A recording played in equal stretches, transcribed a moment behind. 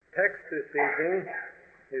text this evening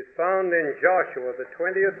is found in Joshua, the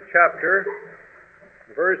 20th chapter,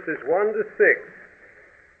 verses 1 to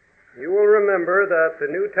 6. You will remember that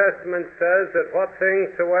the New Testament says that what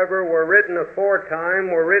things soever were written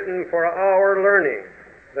aforetime were written for our learning,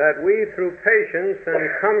 that we through patience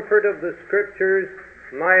and comfort of the Scriptures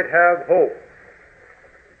might have hope.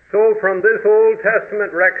 So from this Old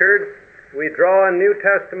Testament record, we draw a New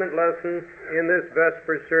Testament lesson in this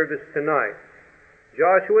Vesper service tonight.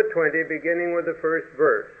 Joshua 20, beginning with the first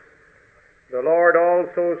verse. The Lord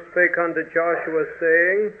also spake unto Joshua,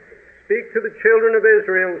 saying, Speak to the children of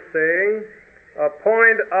Israel, saying,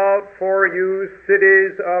 Appoint out for you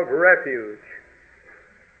cities of refuge,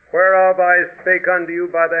 whereof I spake unto you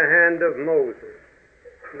by the hand of Moses,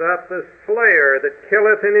 that the slayer that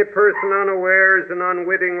killeth any person unawares and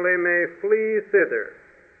unwittingly may flee thither,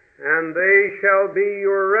 and they shall be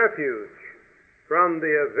your refuge from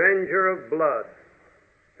the avenger of blood.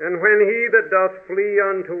 And when he that doth flee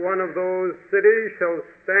unto one of those cities shall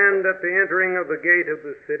stand at the entering of the gate of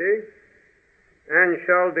the city, and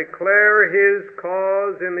shall declare his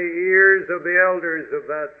cause in the ears of the elders of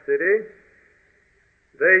that city,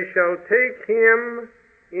 they shall take him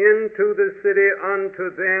into the city unto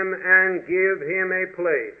them, and give him a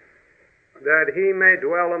place, that he may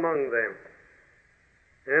dwell among them.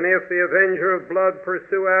 And if the avenger of blood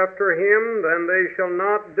pursue after him, then they shall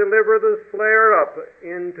not deliver the slayer up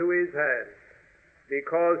into his hand,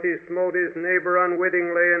 because he smote his neighbor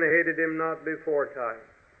unwittingly and hated him not beforetime.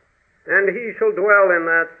 And he shall dwell in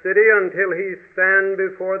that city until he stand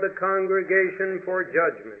before the congregation for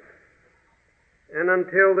judgment, and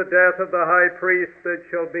until the death of the high priest that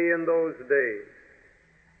shall be in those days.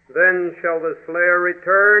 Then shall the slayer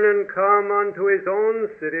return and come unto his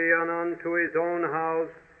own city and unto his own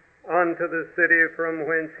house, unto the city from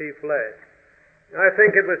whence he fled. I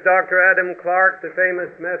think it was Dr. Adam Clark, the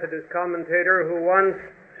famous Methodist commentator, who once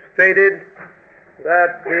stated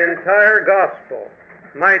that the entire gospel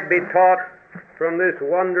might be taught from this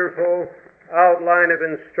wonderful outline of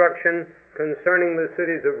instruction concerning the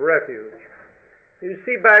cities of refuge. You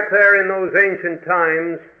see, back there in those ancient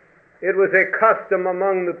times, it was a custom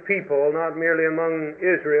among the people, not merely among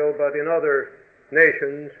Israel, but in other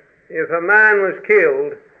nations, if a man was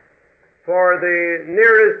killed, for the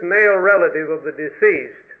nearest male relative of the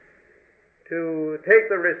deceased to take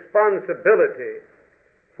the responsibility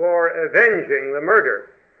for avenging the murder.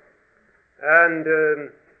 And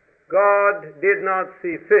God did not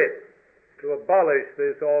see fit to abolish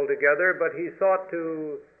this altogether, but he sought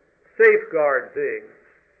to safeguard things.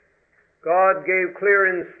 God gave clear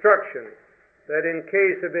instruction that in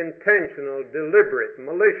case of intentional, deliberate,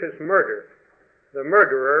 malicious murder, the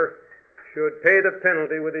murderer should pay the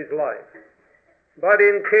penalty with his life. But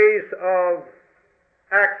in case of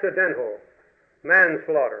accidental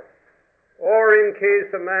manslaughter, or in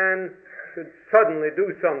case a man should suddenly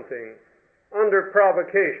do something under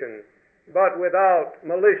provocation, but without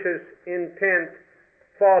malicious intent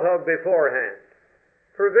thought of beforehand,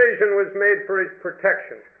 provision was made for his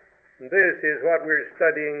protection. This is what we're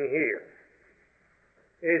studying here.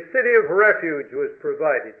 A city of refuge was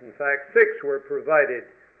provided. In fact, 6 were provided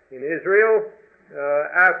in Israel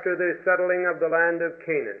after the settling of the land of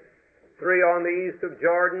Canaan. 3 on the east of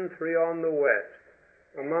Jordan, 3 on the west.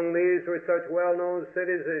 Among these were such well-known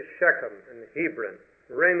cities as Shechem and Hebron,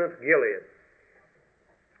 Ramoth Gilead.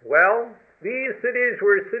 Well, these cities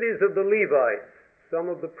were cities of the Levites, some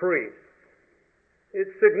of the priests.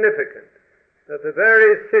 It's significant that the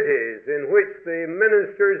very cities in which the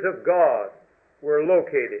ministers of God were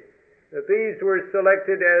located, that these were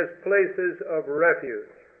selected as places of refuge.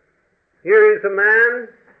 Here is a man,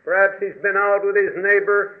 perhaps he's been out with his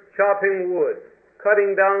neighbor chopping wood,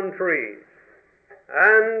 cutting down trees,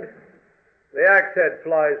 and the axe head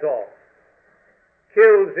flies off,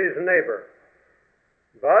 kills his neighbor.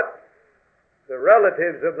 But the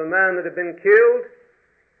relatives of the man that had been killed,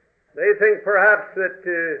 they think perhaps that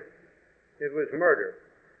it was murder.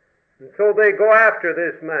 And so they go after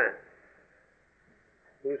this man,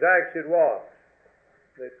 whose axe it was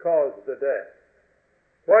that caused the death.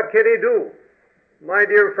 What can he do? My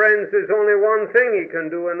dear friends, there's only one thing he can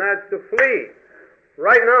do, and that's to flee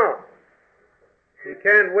right now. He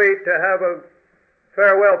can't wait to have a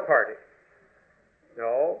farewell party.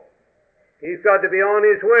 No. He's got to be on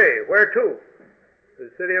his way. Where to? The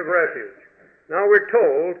city of refuge. Now we're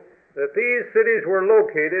told that these cities were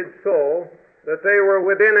located so that they were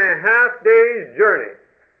within a half-day's journey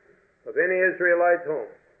of any Israelite's home.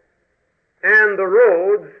 And the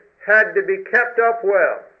roads had to be kept up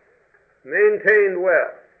well, maintained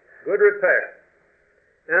well, good repair.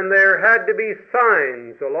 And there had to be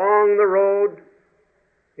signs along the road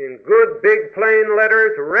in good big plain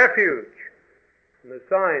letters, Refuge, and the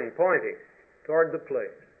sign pointing toward the place.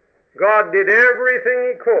 God did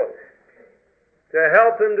everything He could to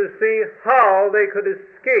help them to see how they could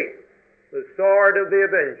escape the sword of the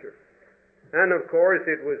avenger. And of course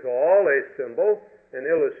it was all a symbol, an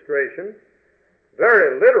illustration,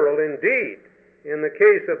 very literal indeed, in the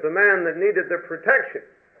case of the man that needed the protection.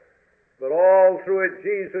 But all through it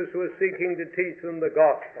Jesus was seeking to teach them the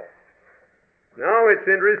gospel. Now it's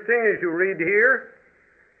interesting as you read here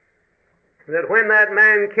that when that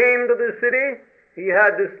man came to the city, he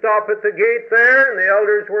had to stop at the gate there, and the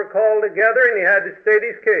elders were called together, and he had to state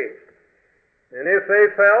his case. And if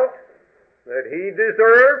they felt that he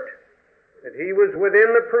deserved, that he was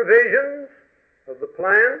within the provisions of the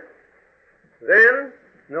plan, then,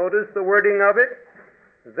 notice the wording of it,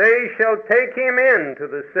 they shall take him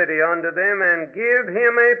into the city unto them, and give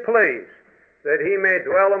him a place that he may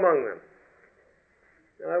dwell among them.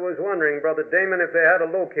 I was wondering, Brother Damon, if they had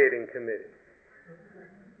a locating committee.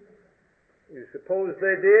 You suppose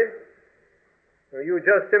they did? Or you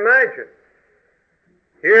just imagine.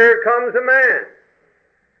 Here comes a man.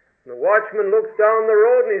 And the watchman looks down the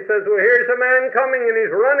road and he says, well, here's a man coming, and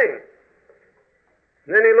he's running.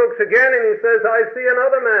 And then he looks again and he says, I see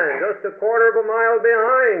another man just a quarter of a mile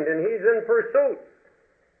behind, and he's in pursuit.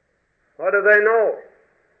 What do they know?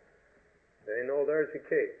 They know there's a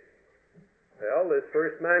case. Well, this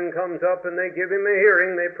first man comes up and they give him a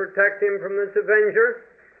hearing. They protect him from this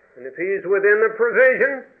avenger. And if he's within the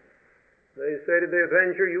provision, they say to the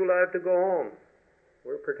avenger, you'll have to go home.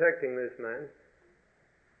 We're protecting this man.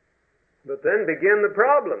 But then begin the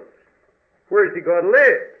problems. Where's he going to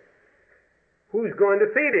live? Who's going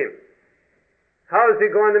to feed him? How's he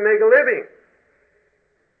going to make a living?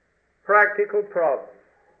 Practical problems.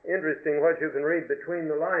 Interesting what you can read between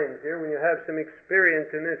the lines here when you have some experience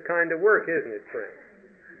in this kind of work, isn't it, friend?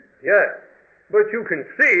 Yes. But you can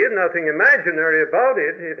see it, nothing imaginary about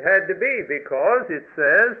it. It had to be, because it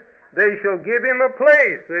says, they shall give him a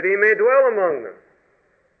place that he may dwell among them.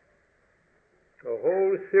 A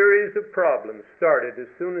whole series of problems started as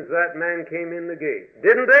soon as that man came in the gate.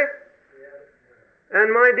 Didn't they? And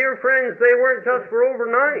my dear friends, they weren't just for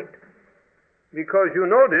overnight. Because you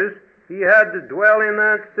notice, he had to dwell in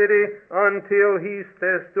that city until he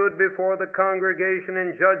stood before the congregation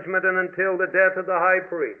in judgment, and until the death of the high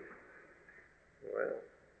priest. Well,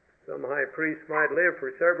 some high priest might live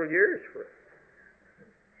for several years for it.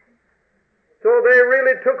 So they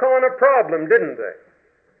really took on a problem, didn't they?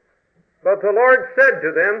 But the Lord said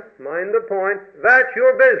to them, mind the point, that's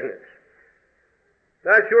your business.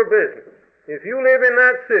 That's your business. If you live in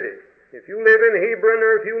that city, if you live in Hebron,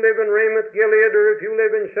 or if you live in Ramoth Gilead, or if you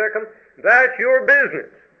live in Shechem, that's your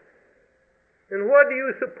business. And what do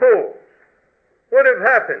you suppose would have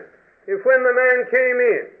happened if when the man came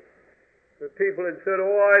in, the people had said,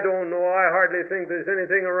 oh, I don't know, I hardly think there's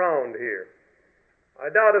anything around here. I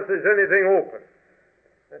doubt if there's anything open.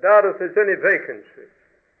 I doubt if there's any vacancy.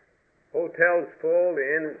 Hotel's full, the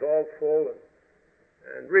inn is all full,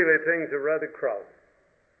 and really things are rather crowded.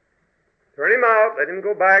 Turn him out, let him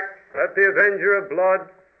go back, let the avenger of blood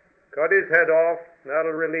cut his head off, and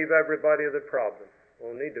that'll relieve everybody of the problem.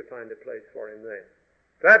 We'll need to find a place for him then.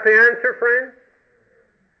 Is that the answer, friends?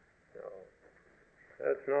 No,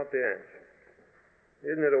 that's not the answer.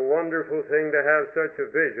 Isn't it a wonderful thing to have such a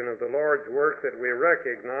vision of the Lord's work that we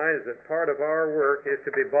recognize that part of our work is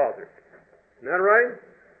to be bothered? Isn't that right?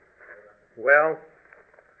 Well,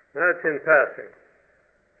 that's in passing.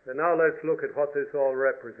 And now let's look at what this all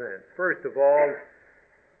represents. First of all,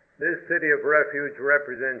 this city of refuge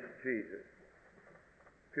represents Jesus.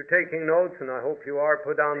 If you're taking notes, and I hope you are,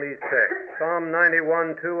 put down these texts. Psalm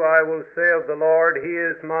 91:2, I will say of the Lord, He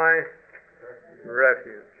is my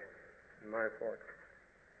refuge, my fortress.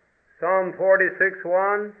 Psalm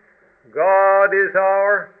 46:1, God is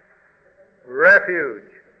our refuge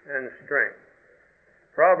and strength.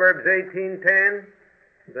 Proverbs 18:10,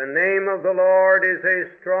 the name of the Lord is a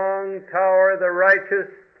strong tower, the righteous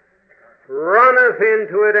runneth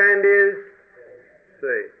into it and is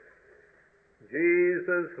safe.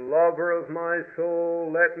 Jesus, lover of my soul,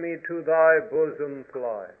 let me to thy bosom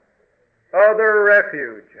fly. Other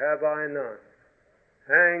refuge have I none.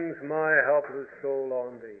 Hangs my helpless soul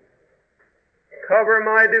on thee. Cover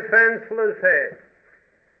my defenseless head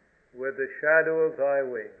with the shadow of thy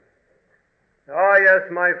wings. Ah, yes,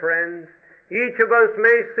 my friends, each of us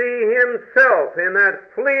may see himself in that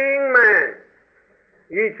fleeing man.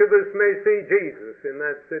 Each of us may see Jesus in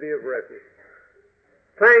that city of refuge.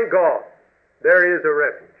 Thank God, there is a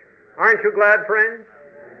refuge. Aren't you glad, friends?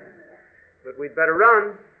 But we'd better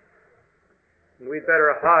run, and we'd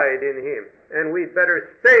better hide in him. and we'd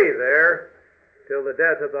better stay there till the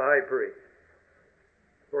death of the high priest.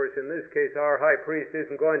 Of course, in this case, our high priest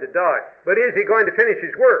isn't going to die. But is he going to finish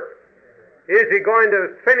his work? Is he going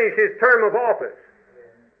to finish his term of office?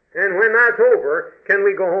 And when that's over, can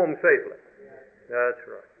we go home safely? That's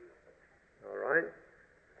right. All right.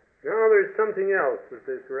 Now there's something else that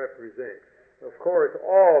this represents. Of course,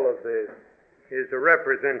 all of this is a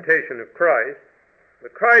representation of Christ,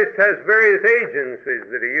 but Christ has various agencies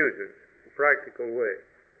that he uses in a practical way.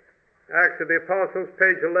 Acts of the Apostles,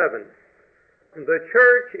 page 11. The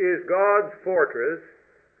church is God's fortress,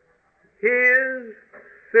 his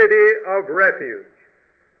city of refuge,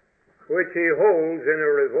 which he holds in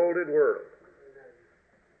a revolted world.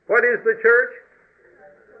 What is the church?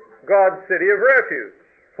 God's city of refuge.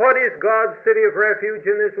 What is God's city of refuge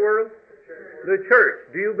in this world? The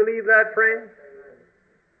church. Do you believe that, friends?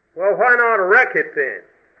 Well, why not wreck it then?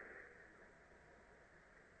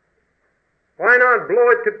 Why not blow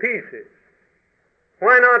it to pieces?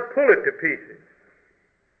 Why not pull it to pieces?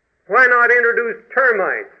 Why not introduce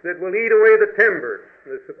termites that will eat away the timbers,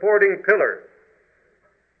 the supporting pillars?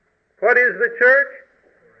 What is the church?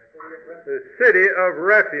 The city of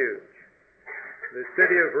refuge. The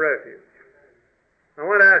city of refuge. I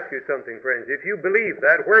want to ask you something, friends. If you believe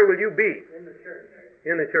that, where will you be? In the church.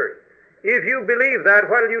 In the church. If you believe that,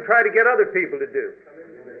 what will you try to get other people to do?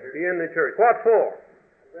 Be in the church. What for?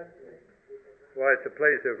 Why, it's a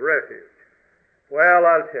place of refuge. Well,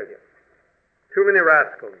 I'll tell you. Too many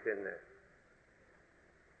rascals in there.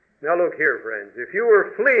 Now look here, friends. If you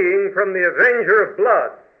were fleeing from the avenger of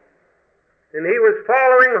blood, and he was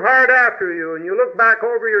following hard after you, and you look back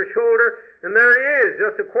over your shoulder, and there he is,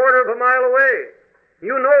 just a quarter of a mile away.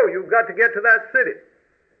 You know you've got to get to that city.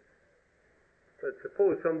 But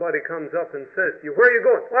suppose somebody comes up and says to you, where are you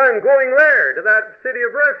going? Well, I'm going there, to that city of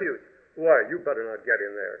refuge. Why, you better not get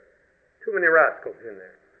in there. Too many rascals in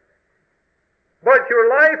there. But your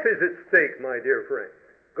life is at stake, my dear friend.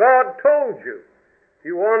 God told you, if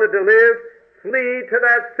you wanted to live, flee to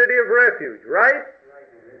that city of refuge, right?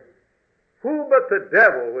 Who but the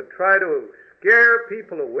devil would try to scare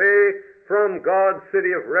people away from God's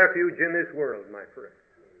city of refuge in this world, my friend?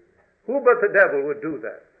 Who but the devil would do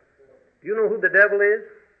that? Do you know who the devil is?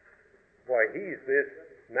 Why, he's this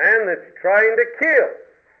man that's trying to kill.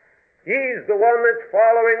 He's the one that's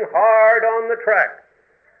following hard on the track,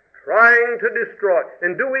 trying to destroy.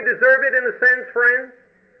 And do we deserve it in a sense, friends?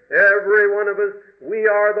 Every one of us, we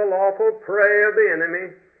are the lawful prey of the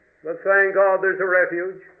enemy. But thank God there's a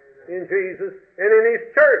refuge in Jesus and in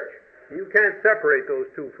his church. You can't separate those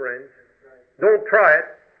two, friends. Don't try it.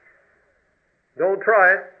 Don't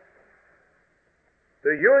try it.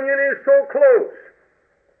 The union is so close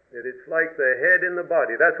that it's like the head in the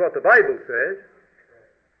body. That's what the Bible says.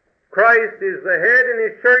 Christ is the head and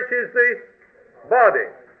his church is the body.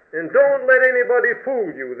 And don't let anybody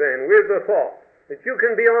fool you then with the thought that you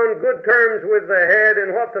can be on good terms with the head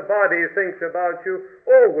and what the body thinks about you.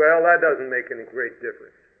 Oh, well, that doesn't make any great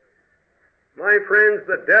difference. My friends,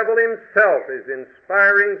 the devil himself is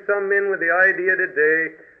inspiring some men with the idea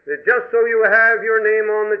today that just so you have your name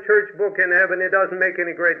on the church book in heaven, it doesn't make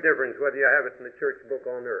any great difference whether you have it in the church book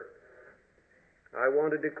on earth. I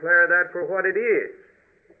want to declare that for what it is.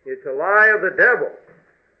 It's a lie of the devil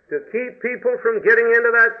to keep people from getting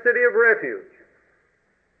into that city of refuge.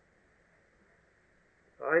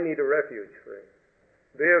 I need a refuge, friend.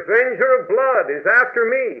 The avenger of blood is after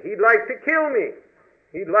me. He'd like to kill me.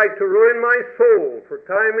 He'd like to ruin my soul for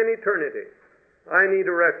time and eternity. I need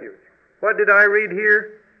a refuge. What did I read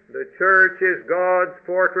here? The church is God's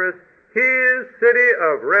fortress, his city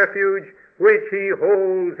of refuge, which he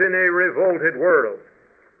holds in a revolted world.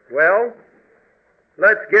 Well,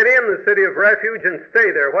 let's get in the city of refuge and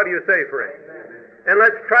stay there. What do you say, friend? And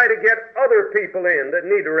let's try to get other people in that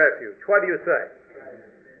need a refuge. What do you say?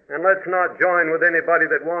 And let's not join with anybody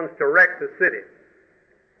that wants to wreck the city.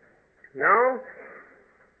 Now,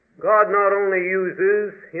 God not only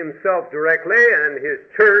uses himself directly and his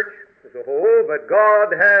church as a whole, but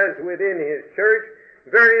God has within his church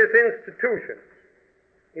various institutions.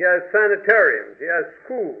 He has sanitariums, he has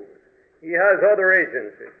schools, he has other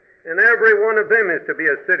agencies, and every one of them is to be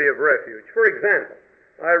a city of refuge. For example,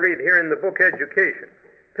 I read here in the book Education,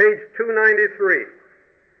 page 293,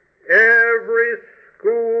 every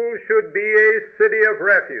school should be a city of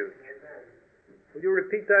refuge. Will you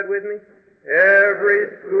repeat that with me?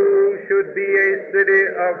 Every school should be a city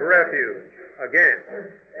of refuge. Again,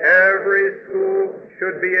 every school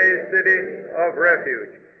should be a city of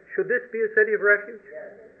refuge. Should this be a city of refuge?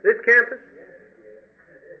 This campus?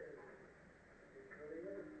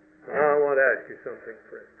 I want to ask you something,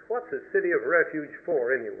 friends. What's a city of refuge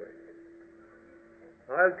for, anyway?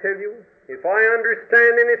 I'll tell you, if I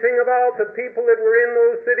understand anything about the people that were in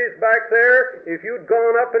those cities back there, if you'd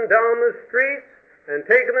gone up and down the streets and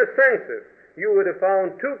taken a census, you would have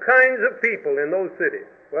found two kinds of people in those cities,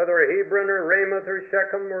 whether Hebron or Ramoth or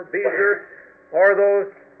Shechem or Bezer or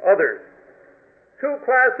those others. Two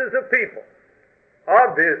classes of people.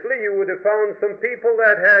 Obviously, you would have found some people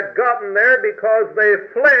that had gotten there because they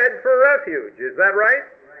fled for refuge. Is that right?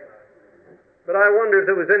 But I wonder if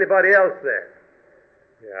there was anybody else there.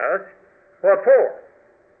 Yes. What for?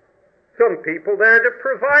 Some people there to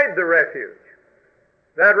provide the refuge.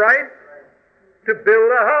 Is that right? To build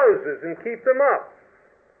the houses and keep them up.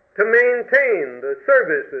 To maintain the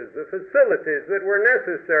services, the facilities that were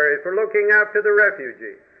necessary for looking after the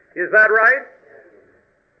refugees. Is that right?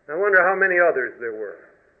 I wonder how many others there were.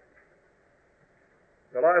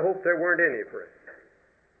 Well, I hope there weren't any, friends.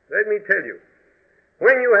 Let me tell you,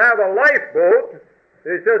 when you have a lifeboat,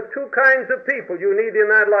 there's just two kinds of people you need in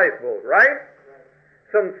that lifeboat, right?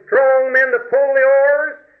 Some strong men to pull the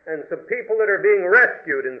oars, and some people that are being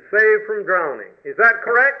rescued and saved from drowning. Is that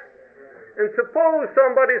correct? And suppose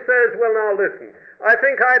somebody says, well, now listen, I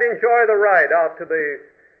think I'd enjoy the ride out to the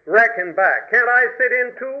wreck and back. Can't I sit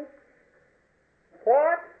in too?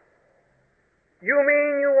 What? You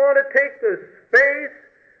mean you want to take the space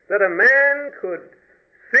that a man could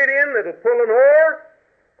sit in that'll pull an oar?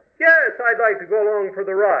 Yes, I'd like to go along for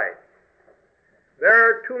the ride. There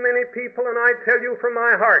are too many people, and I tell you from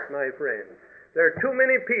my heart, my friends, there are too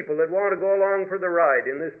many people that want to go along for the ride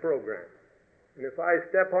in this program. And if I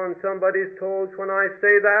step on somebody's toes when I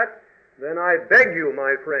say that, then I beg you,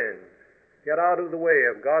 my friends, get out of the way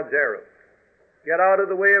of God's arrows. Get out of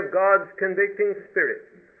the way of God's convicting spirit.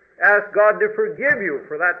 Ask God to forgive you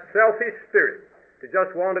for that selfish spirit, to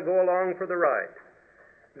just want to go along for the ride.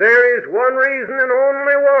 There is one reason and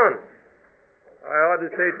only one. I ought to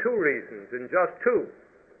say two reasons, and just two,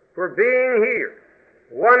 for being here.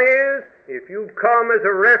 One is, if you've come as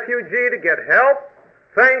a refugee to get help,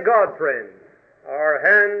 thank God, friends. Our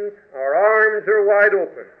hands, our arms are wide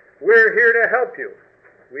open. We're here to help you.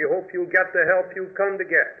 We hope you'll get the help you've come to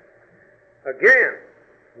get. Again,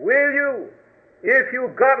 will you, if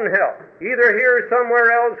you've gotten help, either here or somewhere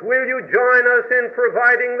else, will you join us in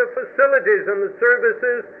providing the facilities and the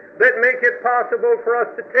services that make it possible for us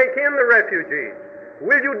to take in the refugees?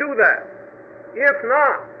 Will you do that? If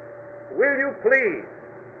not, will you please,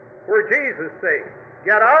 for Jesus' sake,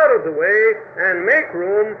 get out of the way and make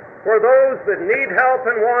room for those that need help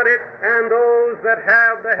and want it, and those that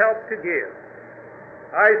have the help to give?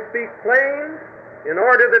 I speak plain in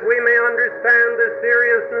order that we may understand the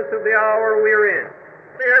seriousness of the hour we're in.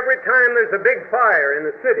 Every time there's a big fire in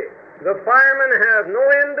the city, the firemen have no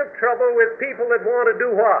end of trouble with people that want to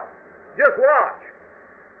do what? Just watch.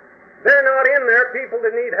 They're not in there, people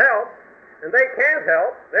that need help, and they can't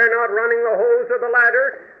help. They're not running the hose or the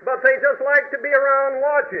ladder, but they just like to be around and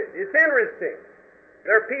watch it. It's interesting.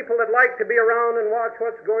 There are people that like to be around and watch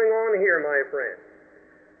what's going on here, my friend.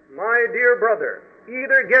 My dear brother,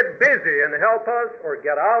 either get busy and help us or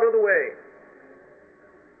get out of the way.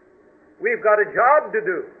 We've got a job to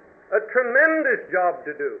do, a tremendous job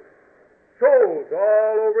to do. Souls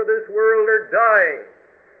all over this world are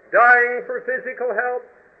dying for physical help,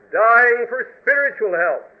 dying for spiritual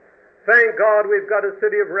help. Thank God we've got a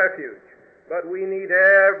city of refuge, but we need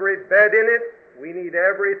every bed in it. We need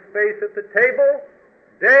every space at the table,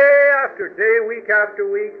 day after day, week after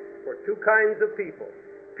week, for two kinds of people.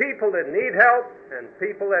 People that need help and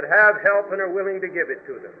people that have help and are willing to give it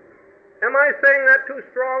to them. Am I saying that too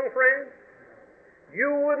strong, friends? You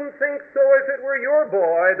wouldn't think so if it were your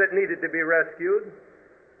boy that needed to be rescued.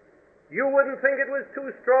 You wouldn't think it was too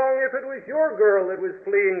strong if it was your girl that was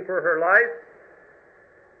fleeing for her life.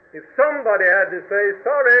 If somebody had to say,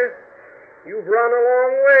 sorry, you've run a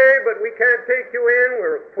long way, but we can't take you in,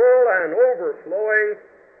 we're full and overflowing.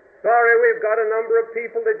 Sorry, we've got a number of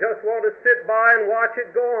people that just want to sit by and watch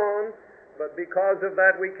it go on, but because of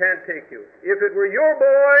that we can't take you. If it were your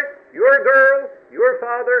boy, your girl, your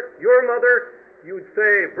father, your mother, you'd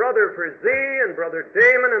say, Brother Frazee and Brother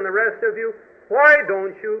Damon and the rest of you, why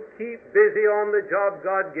don't you keep busy on the job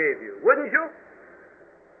God gave you? Wouldn't you?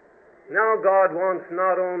 Now God wants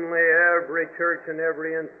not only every church and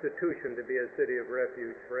every institution to be a city of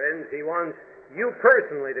refuge, friends. He wants you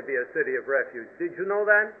personally to be a city of refuge. Did you know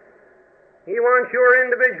that? He wants your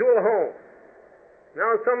individual home.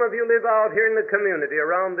 Now some of you live out here in the community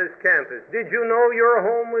around this campus. Did you know your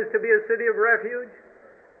home was to be a city of refuge?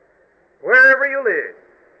 Wherever you live.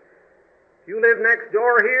 If you live next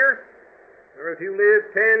door here, or if you live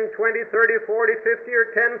 10, 20, 30, 40, 50, or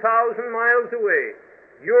 10,000 miles away,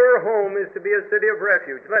 your home is to be a city of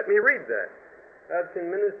refuge. Let me read that. That's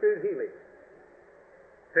in Ministry of Healing.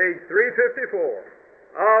 Page 354.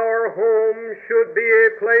 Our home should be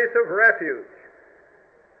a place of refuge.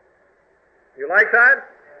 You like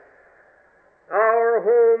that? Our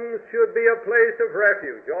home should be a place of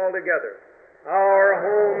refuge altogether. Our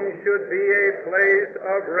home should be a place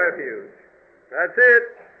of refuge. That's it.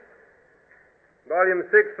 Volume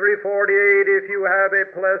 6, 348, if you have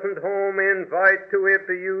a pleasant home, invite to it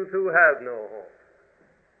the youth who have no home.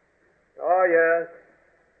 Oh, yes.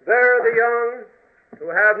 There are the young who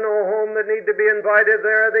have no home that need to be invited.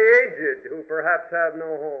 There are the aged who perhaps have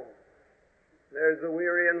no home. There's the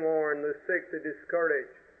weary and worn, the sick, the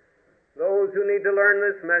discouraged, those who need to learn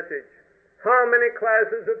this message. How many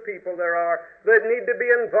classes of people there are that need to be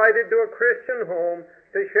invited to a Christian home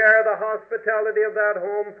to share the hospitality of that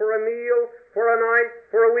home for a meal, for a night,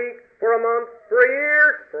 for a week, for a month, for a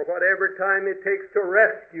year, for whatever time it takes to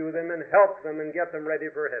rescue them and help them and get them ready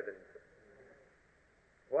for heaven.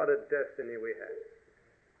 What a destiny we have.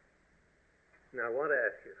 Now I want to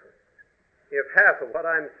ask you, if half of what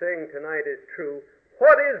I'm saying tonight is true,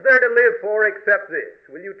 what is there to live for except this?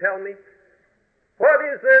 Will you tell me? What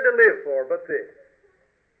is there to live for but this?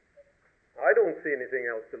 I don't see anything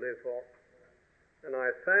else to live for. And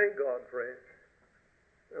I thank God for it.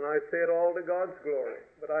 And I say it all to God's glory.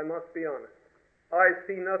 But I must be honest. I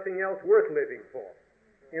see nothing else worth living for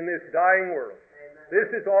in this dying world. This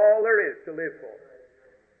is all there is to live for.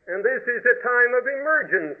 And this is a time of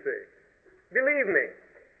emergency. Believe me,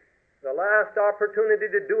 the last opportunity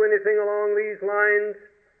to do anything along these lines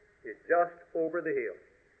is just over the hill,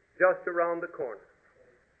 just around the corner.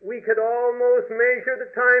 We could almost measure the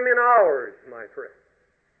time in hours, my friend.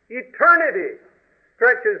 Eternity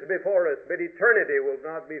stretches before us, but eternity will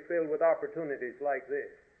not be filled with opportunities like this.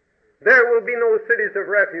 There will be no cities of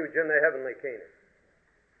refuge in the heavenly Canaan,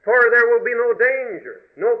 for there will be no danger,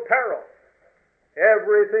 no peril.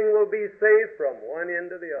 Everything will be safe from one end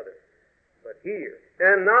to the other. But here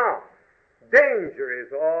and now, danger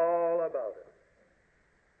is all about it.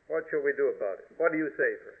 What shall we do about it? What do you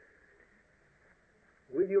say, friend?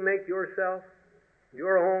 Will you make yourself,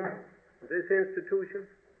 your home, this institution,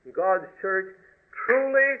 God's church,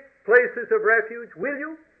 truly places of refuge? Will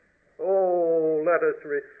you? Oh, let us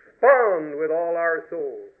respond with all our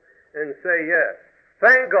souls and say, yes,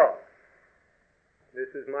 thank God. This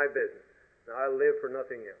is my business. I'll live for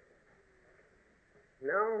nothing else.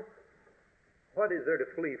 Now, what is there to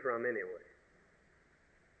flee from anyway?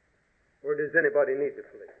 Or does anybody need to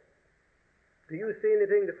flee? Do you see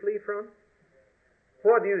anything to flee from?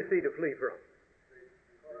 What do you see to flee from?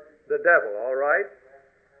 The devil, all right.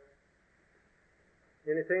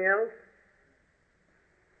 Anything else?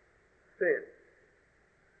 Sin.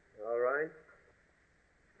 All right.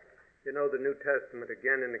 You know, the New Testament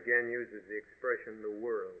again and again uses the expression the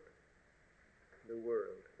world. The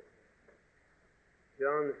world.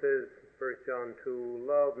 John says, 1 John 2,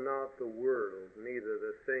 love not the world, neither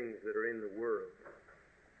the things that are in the world.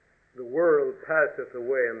 The world passeth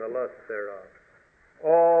away, and the lust thereof.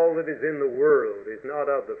 All that is in the world is not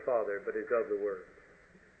of the Father, but is of the world.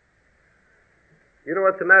 You know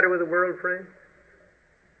what's the matter with the world, friends?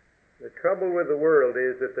 The trouble with the world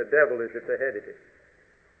is that the devil is at the head of it.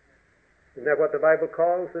 Isn't that what the Bible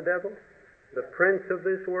calls the devil? The prince of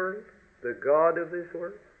this world? The god of this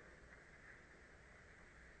world?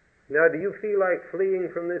 Now, do you feel like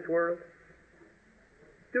fleeing from this world?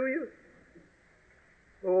 Do you?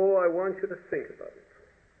 Oh, I want you to think about it.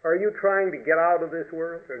 Are you trying to get out of this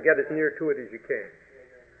world or get as near to it as you can?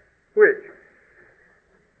 Which?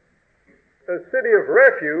 A city of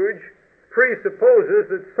refuge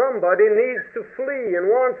presupposes that somebody needs to flee and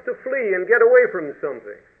wants to flee and get away from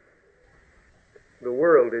something. The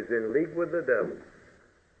world is in league with the devil.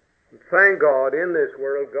 And thank God, in this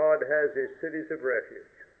world, God has his cities of refuge.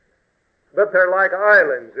 But they're like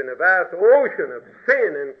islands in a vast ocean of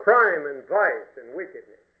sin and crime and vice and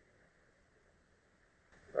wickedness.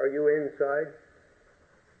 Are you inside?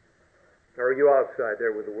 Or are you outside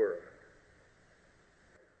there with the world?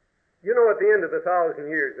 You know, at the end of 1,000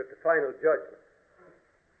 years, at the final judgment,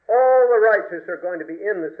 all the righteous are going to be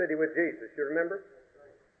in the city with Jesus, you remember?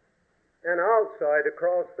 And outside,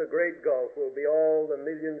 across the great gulf, will be all the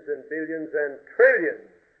millions and billions and trillions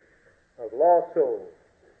of lost souls,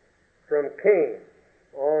 from Cain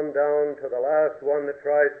on down to the last one that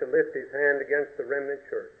tries to lift his hand against the remnant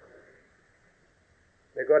church.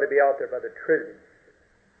 They're going to be out there by the trillions.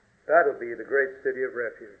 That'll be the great city of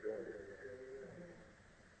refuge.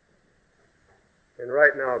 And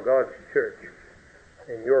right now, God's church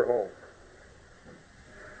in your home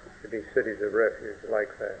should be cities of refuge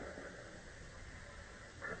like that.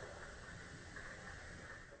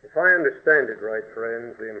 If I understand it right,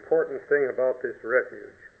 friends, the important thing about this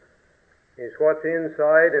refuge is what's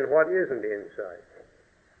inside and what isn't inside.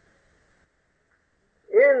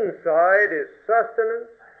 Inside is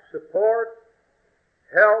sustenance, support,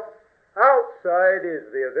 help. Outside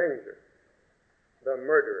is the avenger, the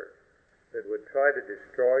murderer that would try to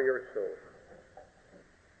destroy your soul.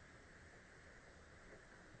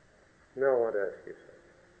 Now I want to ask you something.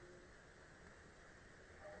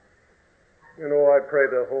 I pray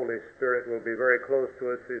the Holy Spirit will be very close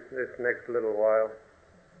to us this next little while.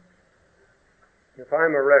 If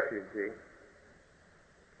I'm a refugee,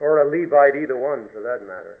 or a Levite, either one for that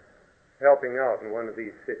matter, helping out in one of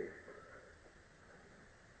these cities,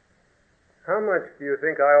 how much do you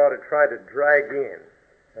think I ought to try to drag in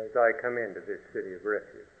as I come into this city of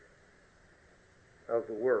refuge, of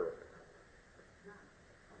the world?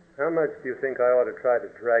 How much do you think I ought to try to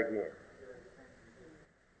drag in?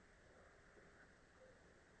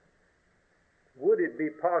 Would it be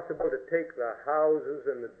possible to take the houses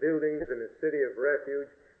and the buildings in a city of refuge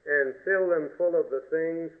and fill them full of the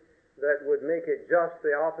things that would make it just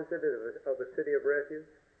the opposite of a city of refuge?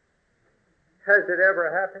 Has it ever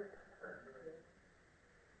happened?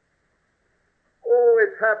 Oh,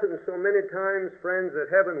 it's happened so many times, friends, that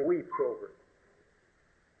heaven weeps over it.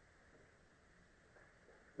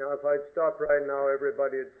 Now, if I'd stop right now,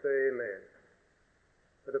 everybody would say amen.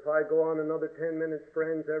 But if I go on another 10 minutes,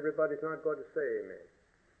 friends, everybody's not going to say amen.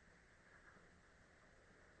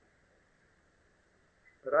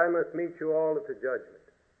 But I must meet you all at the judgment.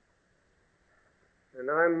 And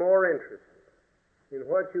I'm more interested in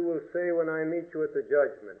what you will say when I meet you at the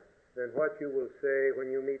judgment than what you will say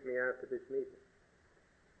when you meet me after this meeting.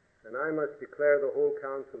 And I must declare the whole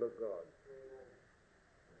counsel of God.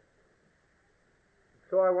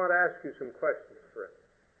 So I want to ask you some questions, friends.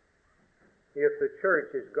 If the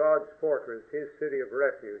church is God's fortress, His city of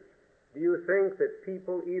refuge, do you think that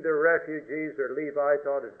people, either refugees or Levites,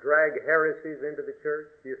 ought to drag heresies into the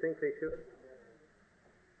church? Do you think they should?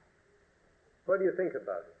 What do you think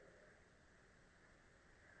about it?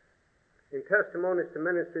 In Testimonies to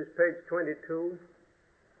Ministers, page 22,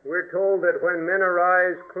 we're told that when men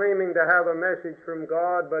arise claiming to have a message from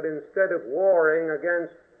God, but instead of warring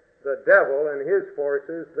against the devil and his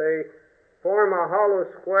forces, they form a hollow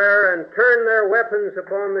square and turn their weapons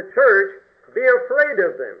upon the church, be afraid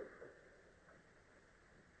of them.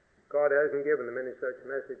 God hasn't given them any such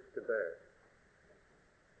message to bear.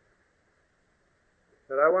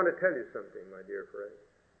 But I want to tell you something, my dear friend.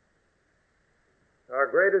 Our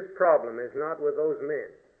greatest problem is not with those men.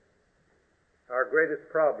 Our greatest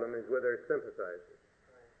problem is with their sympathizers.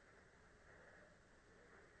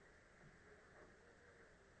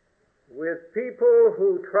 With people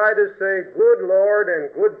who try to say good Lord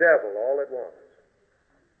and good devil all at once.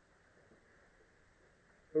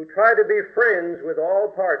 Who try to be friends with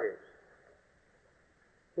all parties.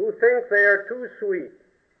 Who think they are too sweet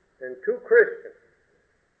and too Christian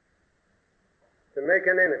to make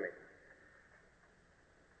an enemy.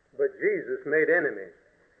 But Jesus made enemies,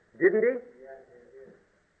 didn't He?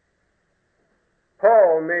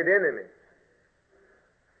 Paul made enemies.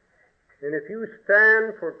 And if you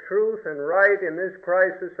stand for truth and right in this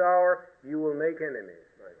crisis hour, you will make enemies,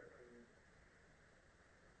 my friend.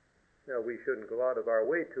 Now, we shouldn't go out of our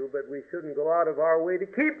way to, but we shouldn't go out of our way to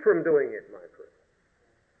keep from doing it, my friend.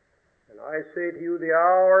 And I say to you, the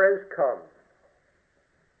hour has come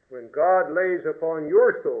when God lays upon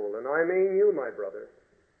your soul, and I mean you, my brother,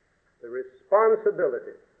 the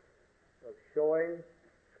responsibility of showing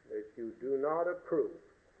that you do not approve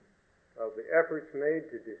of the efforts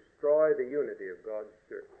made to destroy the unity of God's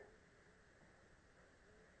church.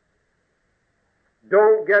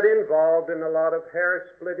 Don't get involved in a lot of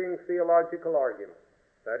hair-splitting theological arguments.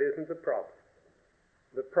 That isn't the problem.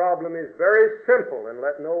 The problem is very simple, and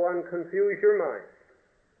let no one confuse your mind.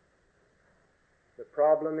 The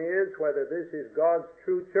problem is whether this is God's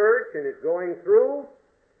true church and is going through,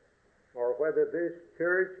 or whether this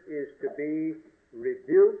church is to be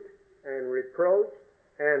rebuked and reproached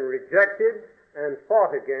and rejected and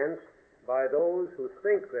fought against by those who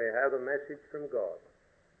think they have a message from God.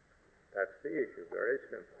 That's the issue. Very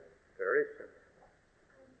simple. Very simple.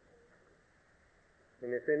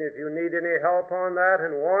 And if any of you need any help on that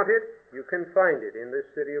and want it, you can find it in this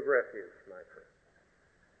city of refuge, my friend.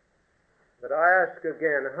 But I ask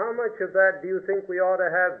again, how much of that do you think we ought to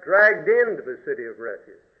have dragged into the city of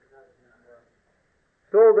refuge?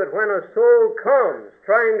 So that when a soul comes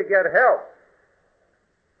trying to get help,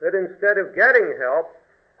 that instead of getting help,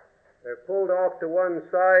 they're pulled off to one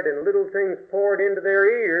side and little things poured into their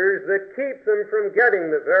ears that keep them from getting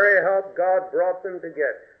the very help God brought them to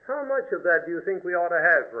get. How much of that do you think we ought to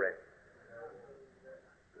have, friend?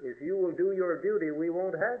 If you will do your duty, we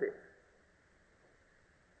won't have it.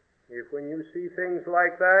 If when you see things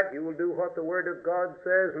like that, you will do what the Word of God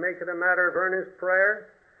says, make it a matter of earnest prayer,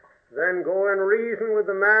 then go and reason with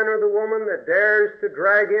the man or the woman that dares to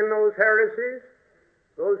drag in those heresies,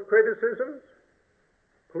 those criticisms,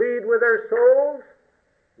 plead with their souls,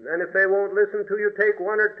 and then if they won't listen to you, take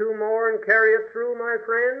one or two more and carry it through, my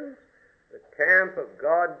friends. The camp of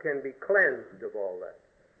God can be cleansed of all that.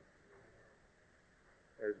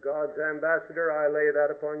 As God's ambassador, I lay that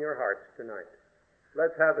upon your hearts tonight.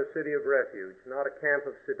 Let's have a city of refuge, not a camp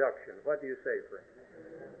of seduction. What do you say, friend?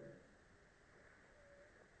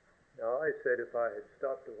 Now, I said if I had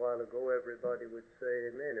stopped a while ago, everybody would say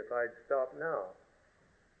amen. If I'd stopped now,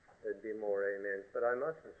 there'd be more amens. But I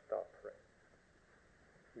mustn't stop, friend.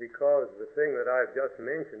 Because the thing that I've just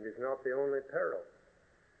mentioned is not the only peril.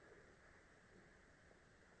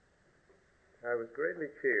 I was greatly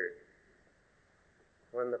cheered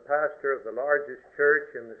when the pastor of the largest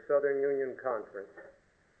church in the Southern Union Conference,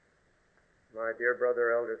 my dear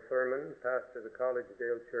brother Elder Thurman, pastor of the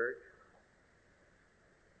Collegedale Church,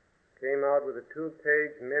 came out with a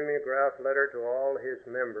 2-page mimeograph letter to all his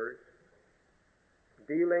members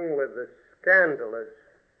dealing with the scandalous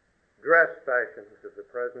dress fashions of the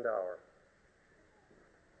present hour.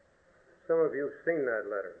 Some of you have seen that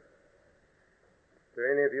letter. If there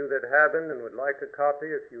are any of you that haven't and would like a copy,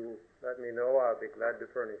 if you let me know, I'll be glad to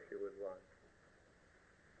furnish you with one.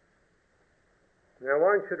 Now, I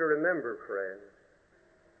want you to remember, friends,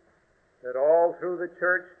 that all through the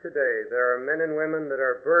church today there are men and women that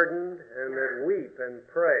are burdened and that weep and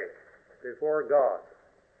pray before God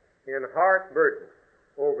in heart burden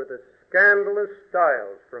over the scandalous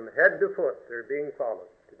styles from head to foot that are being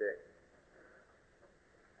followed today.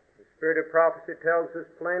 The Spirit of prophecy tells us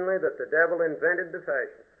plainly that the devil invented the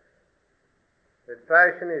fashion. That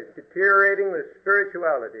fashion is deteriorating the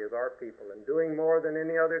spirituality of our people and doing more than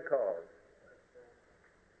any other cause.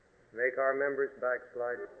 Make our members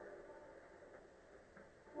backslide.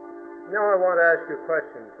 Now I want to ask you a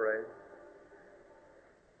question, friends.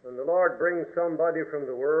 When the Lord brings somebody from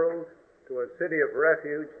the world to a city of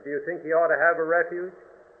refuge, do you think he ought to have a refuge?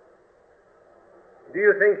 Do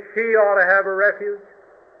you think she ought to have a refuge?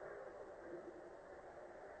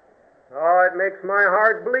 Oh, it makes my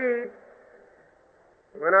heart bleed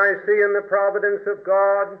when I see in the providence of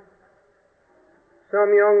God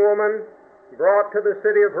some young woman brought to the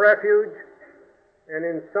city of refuge and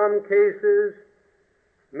in some cases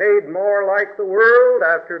made more like the world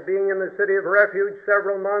after being in the city of refuge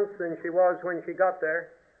several months than she was when she got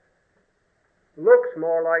there. Looks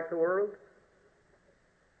more like the world.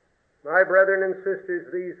 My brethren and sisters,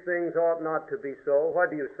 these things ought not to be so. What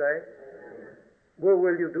do you say? Well,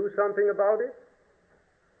 will you do something about it?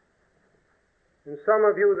 And some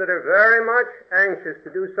of you that are very much anxious to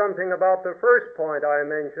do something about the first point I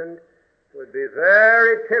mentioned would be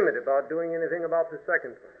very timid about doing anything about the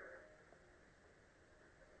second one.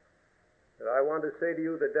 But I want to say to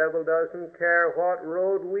you, the devil doesn't care what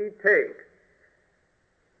road we take,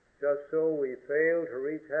 just so we fail to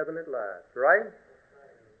reach heaven at last, right?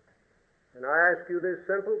 And I ask you this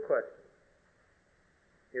simple question.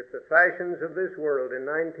 If the fashions of this world in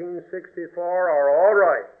 1964 are all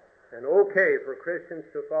right and okay for Christians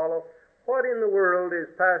to follow, what in the world is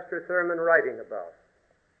Pastor Thurman writing about?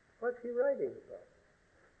 What's he writing about?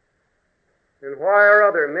 And why are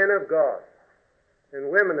other men of God and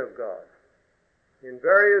women of God in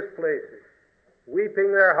various places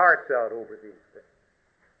weeping their hearts out over these things?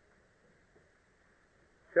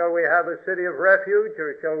 Shall we have a city of refuge,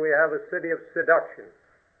 or shall we have a city of seduction?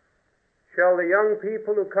 Shall the young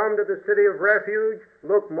people who come to the city of refuge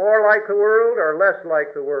look more like the world or less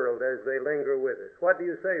like the world as they linger with us? What do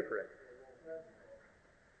you say, Fred?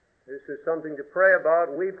 This is something to pray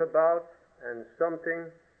about, weep about, and something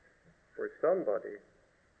for somebody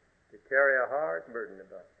to carry a heart burden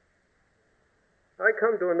about. I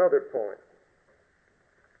come to another point.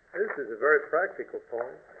 This is a very practical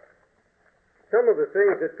point. Some of the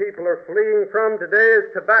things that people are fleeing from today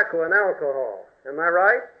is tobacco and alcohol. Am I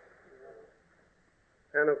right?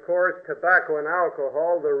 And of course, tobacco and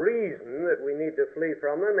alcohol, the reason that we need to flee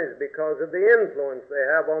from them is because of the influence they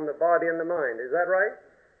have on the body and the mind. Is that right?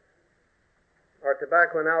 Are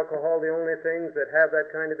tobacco and alcohol the only things that have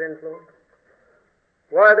that kind of influence?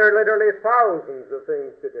 Why, there are literally thousands of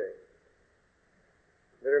things today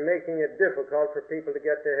that are making it difficult for people to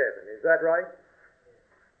get to heaven. Is that right?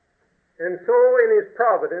 And so in His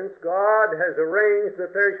providence, God has arranged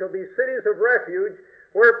that there shall be cities of refuge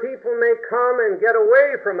where people may come and get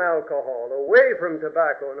away from alcohol, away from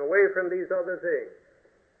tobacco, and away from these other things.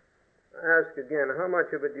 I ask again, how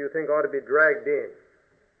much of it do you think ought to be dragged in?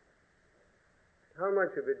 How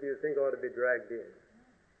much of it do you think ought to be dragged in?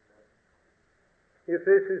 If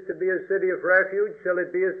this is to be a city of refuge, shall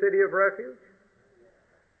it be a city of refuge?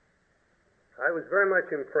 I was very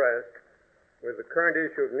much impressed with the current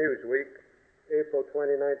issue of Newsweek, April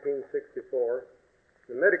 20, 1964.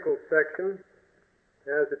 The medical section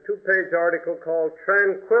has a 2-page article called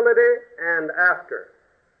Tranquility and After.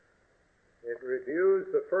 It reviews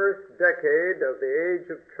the first decade of the age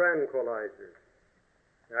of tranquilizers.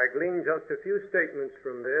 I gleaned just a few statements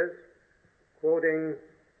from this, quoting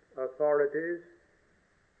authorities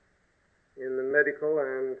in the medical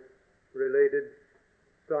and related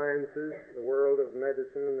sciences, the world of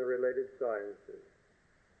medicine and the related sciences.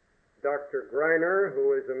 Dr. Greiner,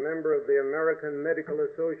 who is a member of the American Medical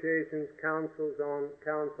Association's Council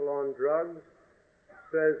on Drugs,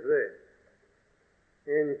 says this: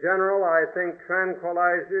 in general, I think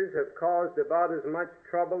tranquilizers have caused about as much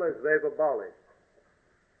trouble as they've abolished.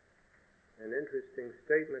 An interesting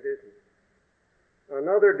statement, isn't it?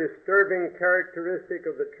 Another disturbing characteristic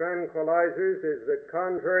of the tranquilizers is that,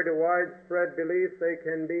 contrary to widespread belief, they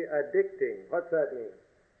can be addicting. What's that mean?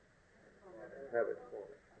 Habit forming.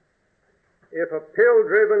 If a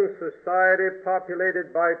pill-driven society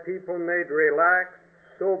populated by people made relaxed,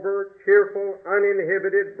 sober, cheerful,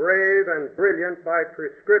 uninhibited, brave, and brilliant by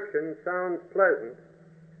prescription sounds pleasant,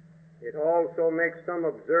 it also makes some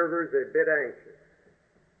observers a bit anxious.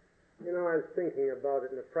 You know, I was thinking about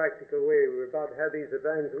it in a practical way. We were about to have these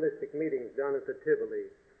evangelistic meetings down at the Tivoli.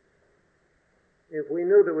 If we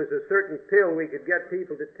knew there was a certain pill we could get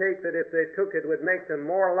people to take that if they took it would make them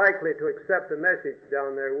more likely to accept the message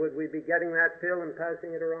down there, would we be getting that pill and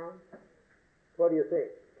passing it around? What do you think?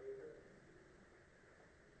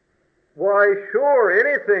 Why, sure,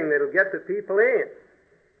 anything that'll get the people in.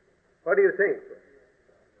 What do you think?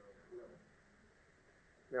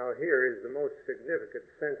 Now here is the most significant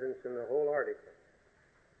sentence in the whole article.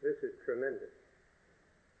 This is tremendous.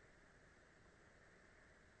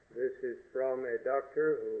 This is from a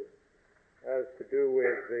doctor who has to do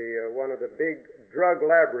with one of the big drug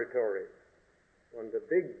laboratories. One of the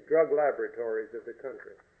big drug laboratories of the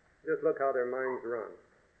country. Just look how their minds run.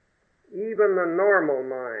 Even the normal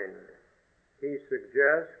mind, he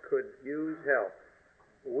suggests, could use help.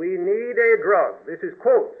 We need a drug. This is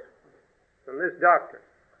quotes from this doctor,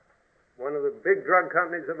 one of the big drug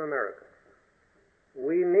companies of America.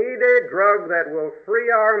 We need a drug that will free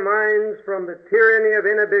our minds from the tyranny of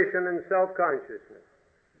inhibition and self-consciousness.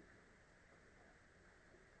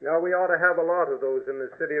 Now, we ought to have a lot of those in the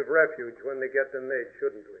city of refuge when they get them made,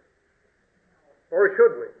 shouldn't we? Or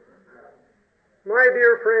should we? My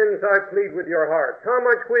dear friends, I plead with your hearts. How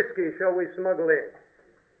much whiskey shall we smuggle in?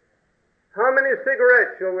 How many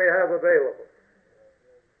cigarettes shall we have available?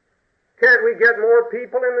 Can't we get more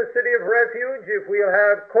people in the city of refuge if we'll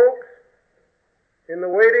have Cokes in the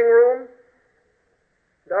waiting room,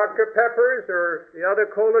 Dr. Peppers or the other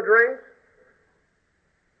cola drinks?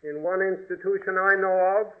 In one institution I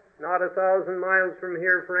know of, not 1,000 miles from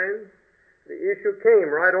here, friends, the issue came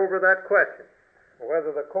right over that question,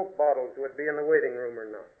 whether the Coke bottles would be in the waiting room or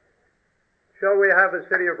not. Shall we have a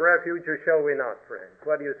city of refuge or shall we not, friends?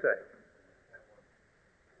 What do you say?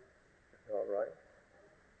 All right.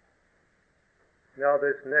 Now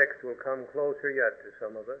this next will come closer yet to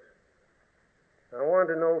some of us. I want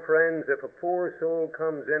to know, friends, if a poor soul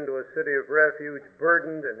comes into a city of refuge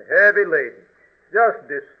burdened and heavy laden, just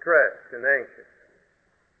distressed and anxious,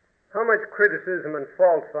 how much criticism and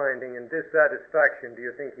fault-finding and dissatisfaction do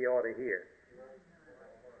you think he ought to hear?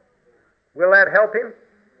 Will that help him?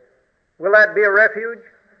 Will that be a refuge?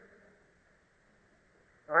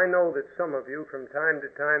 I know that some of you from time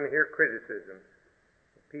to time hear criticisms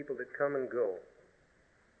of people that come and go.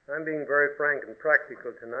 I'm being very frank and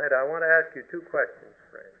practical tonight. I want to ask you 2 questions,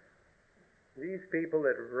 friends. These people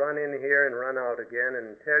that run in here and run out again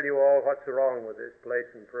and tell you all what's wrong with this place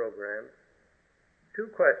and program,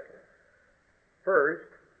 2 questions.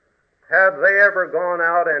 First, have they ever gone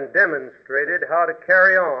out and demonstrated how to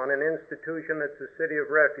carry on an institution that's a city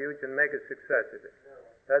of refuge and make a success of it?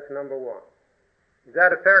 That's number 1. Is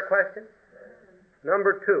that a fair question?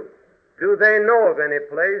 Number 2. Do they know of any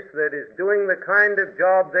place that is doing the kind of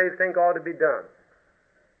job they think ought to be done?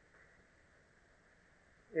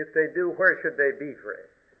 If they do, where should they be,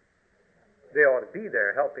 friends? They ought to be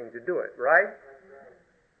there helping to do it, right?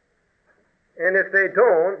 And if they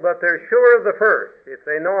don't, but they're sure of the first, if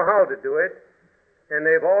they know how to do it, and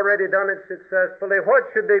they've already done it successfully,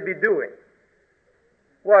 what should they be doing?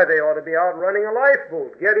 Why, they ought to be out running a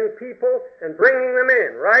lifeboat, getting people and bringing them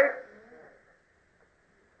in, right?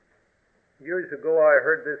 Years ago I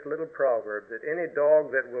heard this little proverb, that any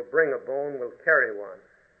dog that will bring a bone will carry one.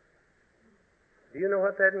 Do you know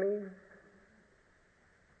what that means?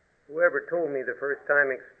 Whoever told me the first time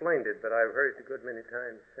explained it, but I've heard it a good many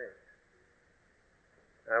times since.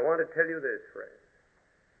 I want to tell you this, friends.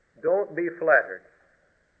 Don't be flattered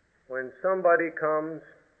when somebody comes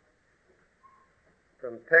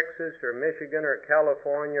from Texas or Michigan or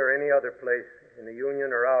California or any other place in the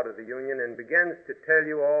Union or out of the Union and begins to tell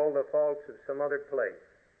you all the faults of some other place.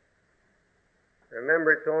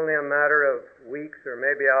 Remember, it's only a matter of weeks or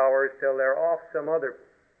maybe hours till they're off some other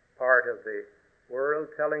part of the world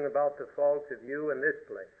telling about the faults of you in this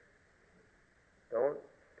place. Don't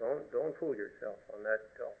fool yourself on that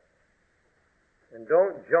talk. And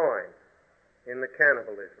don't join in the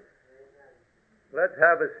cannibalism. Let's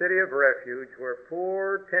have a city of refuge where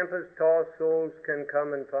poor, tempest-tossed souls can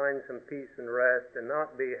come and find some peace and rest and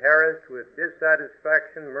not be harassed with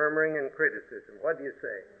dissatisfaction, murmuring, and criticism. What do you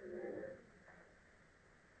say?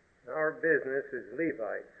 Our business as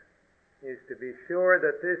Levites is to be sure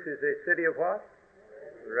that this is a city of what?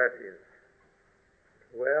 Refuge.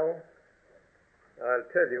 Well, I'll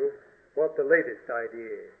tell you what the latest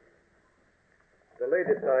idea is. The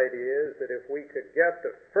latest idea is that if we could get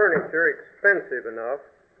the furniture expensive enough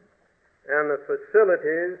and the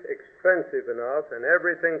facilities expensive enough and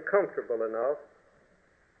everything comfortable enough,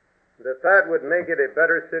 that would make it a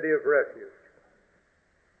better city of refuge.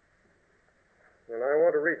 And I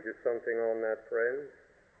want to read you something on that, friends.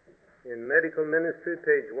 In Medical Ministry,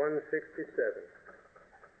 page 167.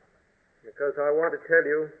 Because I want to tell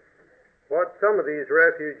you what some of these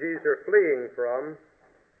refugees are fleeing from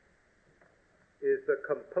is the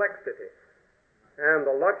complexity and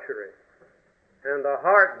the luxury and the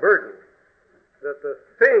heart burden that the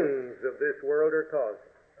things of this world are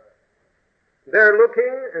causing. They're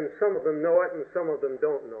looking, and some of them know it and some of them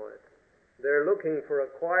don't know it. They're looking for a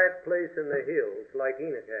quiet place in the hills like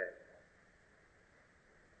Enoch had.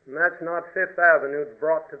 And that's not Fifth Avenue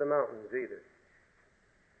brought to the mountains either.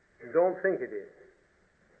 Don't think it is.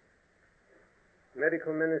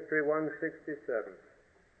 Medical Ministry 167.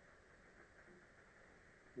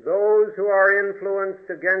 Those who are influenced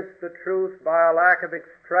against the truth by a lack of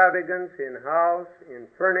extravagance in house, in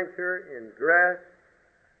furniture, in dress,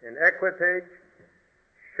 in equipage,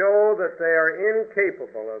 show that they are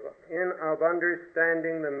incapable of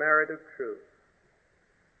understanding the merit of truth.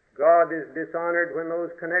 God is dishonored when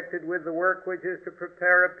those connected with the work which is to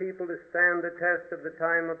prepare a people to stand the test of the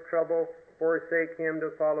time of trouble forsake Him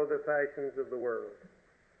to follow the fashions of the world.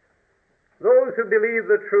 Those who believe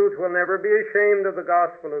the truth will never be ashamed of the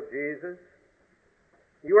gospel of Jesus.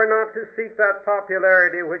 You are not to seek that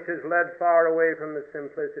popularity which has led far away from the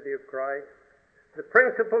simplicity of Christ. The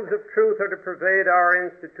principles of truth are to pervade our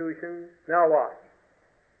institutions. Now watch.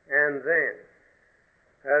 And then,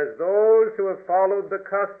 as those who have followed the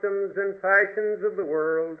customs and fashions of the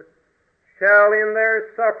world shall in their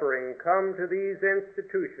suffering come to these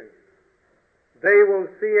institutions, they will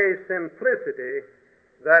see a simplicity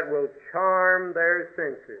that will charm their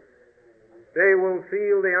senses. They will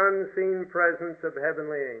feel the unseen presence of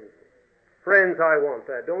heavenly angels. Friends, I want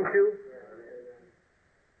that, don't you?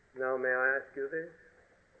 Now, may I ask you this?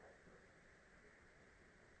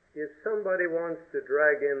 If somebody wants to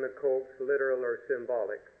drag in the colts, literal or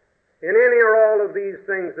symbolic, in any or all of these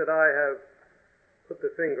things that I have put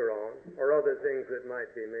the finger on, or other things that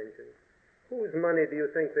might be mentioned, whose money do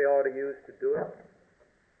you think they ought to use to do it?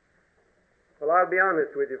 Well, I'll be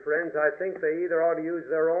honest with you, friends. I think they either ought to use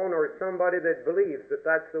their own or somebody that believes that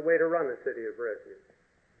that's the way to run a city of refuge.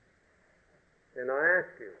 And I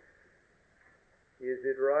ask you, is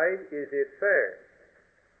it right, is it fair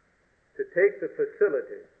to take the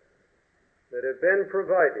facilities that have been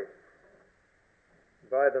provided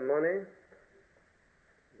by the money,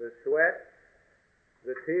 the sweat,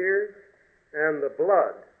 the tears, and the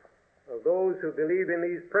blood of those who believe in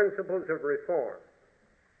these principles of reform,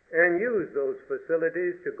 and use those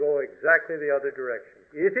facilities to go exactly the other direction?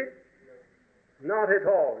 Is it? Not at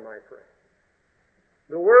all, my friend.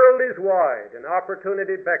 The world is wide, and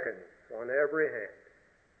opportunity beckons on every hand.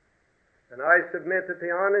 And I submit that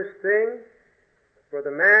the honest thing for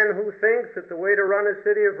the man who thinks that the way to run a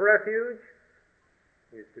city of refuge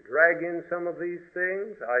is to drag in some of these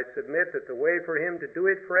things, I submit that the way for him to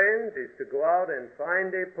do it, friends, is to go out and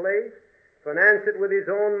find a place, finance it with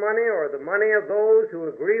his own money or the money of those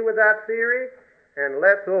who agree with that theory, and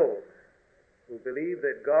let those who believe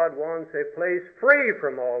that God wants a place free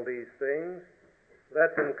from all these things,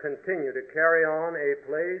 let them continue to carry on a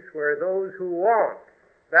place where those who want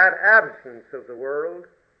that absence of the world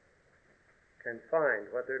can find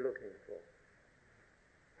what they're looking for.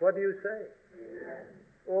 What do you say?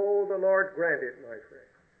 Oh, the Lord grant it, my friend.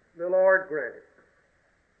 The Lord grant it.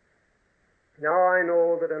 Now I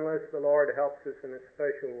know that unless the Lord helps us in a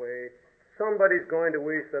special way, somebody's going to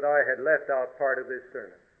wish that I had left out part of this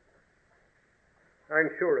sermon. I'm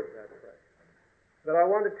sure of that fact. But I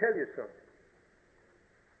want to tell you something.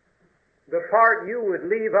 The part you would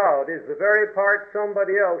leave out is the very part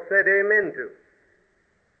somebody else said amen to.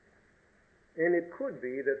 And it could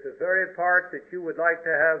be that the very part that you would like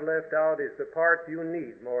to have left out is the part you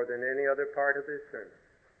need more than any other part of this sermon.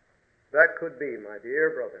 That could be, my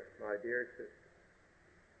dear brother, my dear sister.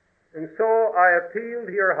 And so I appeal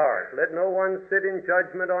to your heart. Let no one sit in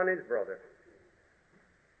judgment on his brother.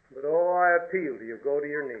 But oh, I appeal to you, go to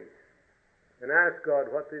your knees and ask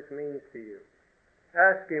God what this means to you.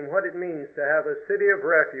 Ask Him what it means to have a city of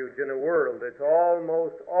refuge in a world that's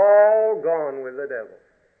almost all gone with the devil.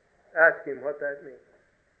 Ask Him what that means.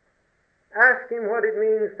 Ask Him what it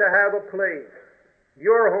means to have a place,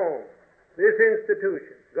 your home, this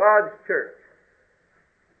institution, God's church.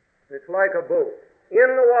 It's like a boat. In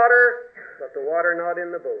the water, but the water not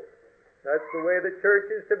in the boat. That's the way the church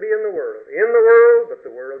is to be in the world. In the world, but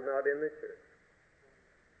the world not in the church.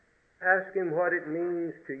 Ask Him what it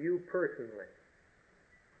means to you personally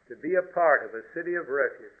to be a part of a city of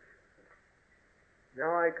refuge.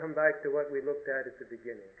 Now I come back to what we looked at the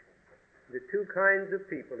beginning. The two kinds of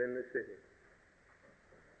people in the city.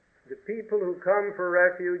 The people who come for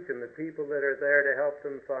refuge and the people that are there to help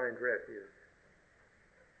them find refuge.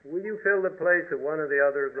 Will you fill the place of one or the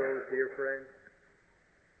other of those, dear friends?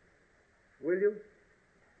 Will you?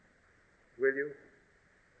 Will you?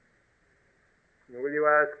 And will you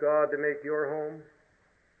ask God to make your home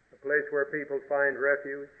a place where people find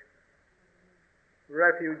refuge?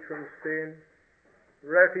 Refuge from sin,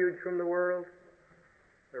 refuge from the world,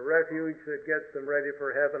 a refuge that gets them ready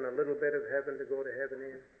for heaven, a little bit of heaven to go to heaven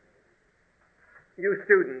in. You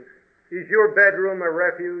students, is your bedroom a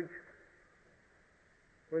refuge?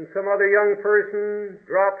 When some other young person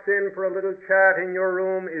drops in for a little chat in your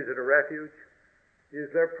room, is it a refuge? Is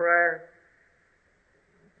there prayer?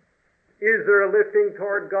 Is there a lifting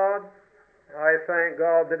toward God? I thank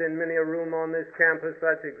God that in many a room on this campus,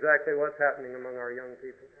 that's exactly what's happening among our young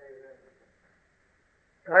people.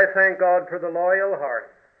 I thank God for the loyal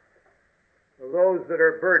hearts of those that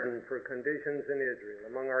are burdened for conditions in Israel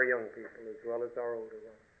among our young people as well as our older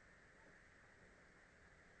ones.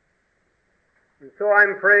 And so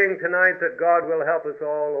I'm praying tonight that God will help us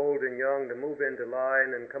all, old and young, to move into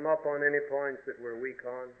line and come up on any points that we're weak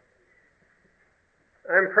on.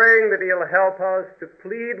 I'm praying that He'll help us to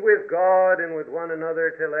plead with God and with one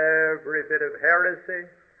another till every bit of heresy,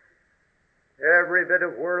 every bit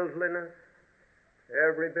of worldliness,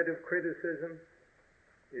 every bit of criticism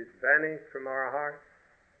is banished from our hearts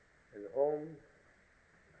and homes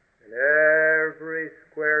and every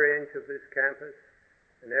square inch of this campus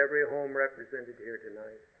and every home represented here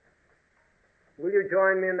tonight. Will you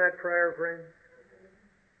join me in that prayer, friends?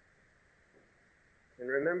 And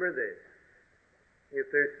remember this. If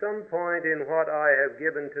there's some point in what I have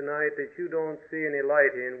given tonight that you don't see any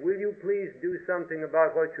light in, will you please do something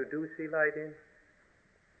about what you do see light in?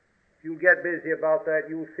 If you get busy about that,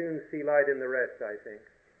 you'll soon see light in the rest, I think.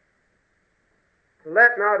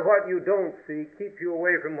 Let not what you don't see keep you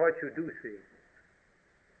away from what you do see.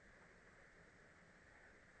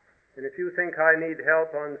 And if you think I need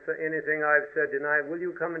help on anything I've said tonight, will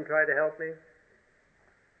you come and try to help me?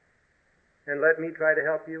 And let me try to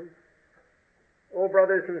help you? Oh,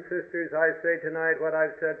 brothers and sisters, I say tonight what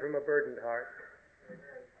I've said from a burdened heart,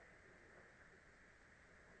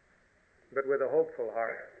 but with a hopeful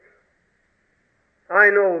heart. I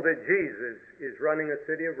know that Jesus is running a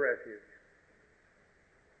city of refuge.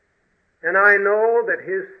 And I know that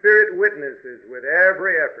His Spirit witnesses with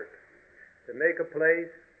every effort to make a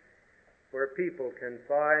place where people can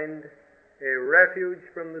find a refuge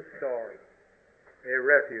from the storm, a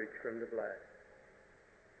refuge from the blast.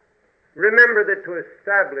 Remember that to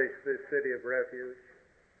establish this city of refuge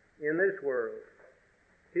in this world,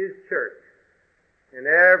 His church, and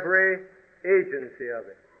every agency of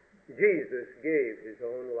it, Jesus gave His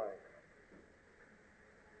own life.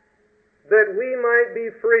 That we might be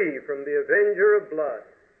free from the avenger of blood,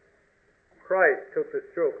 Christ took the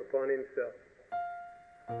stroke upon Himself.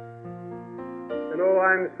 And oh,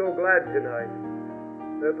 I'm so glad tonight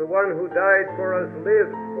that the one who died for us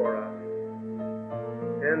lives for us,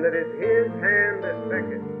 and that it's His hand that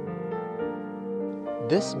beckons.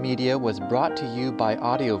 This media was brought to you by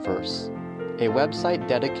Audioverse, a website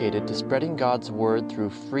dedicated to spreading God's Word through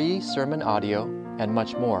free sermon audio and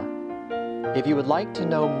much more. If you would like to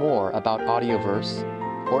know more about Audioverse,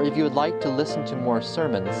 or if you would like to listen to more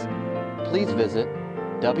sermons, please visit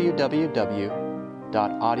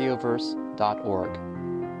www.audioverse.org.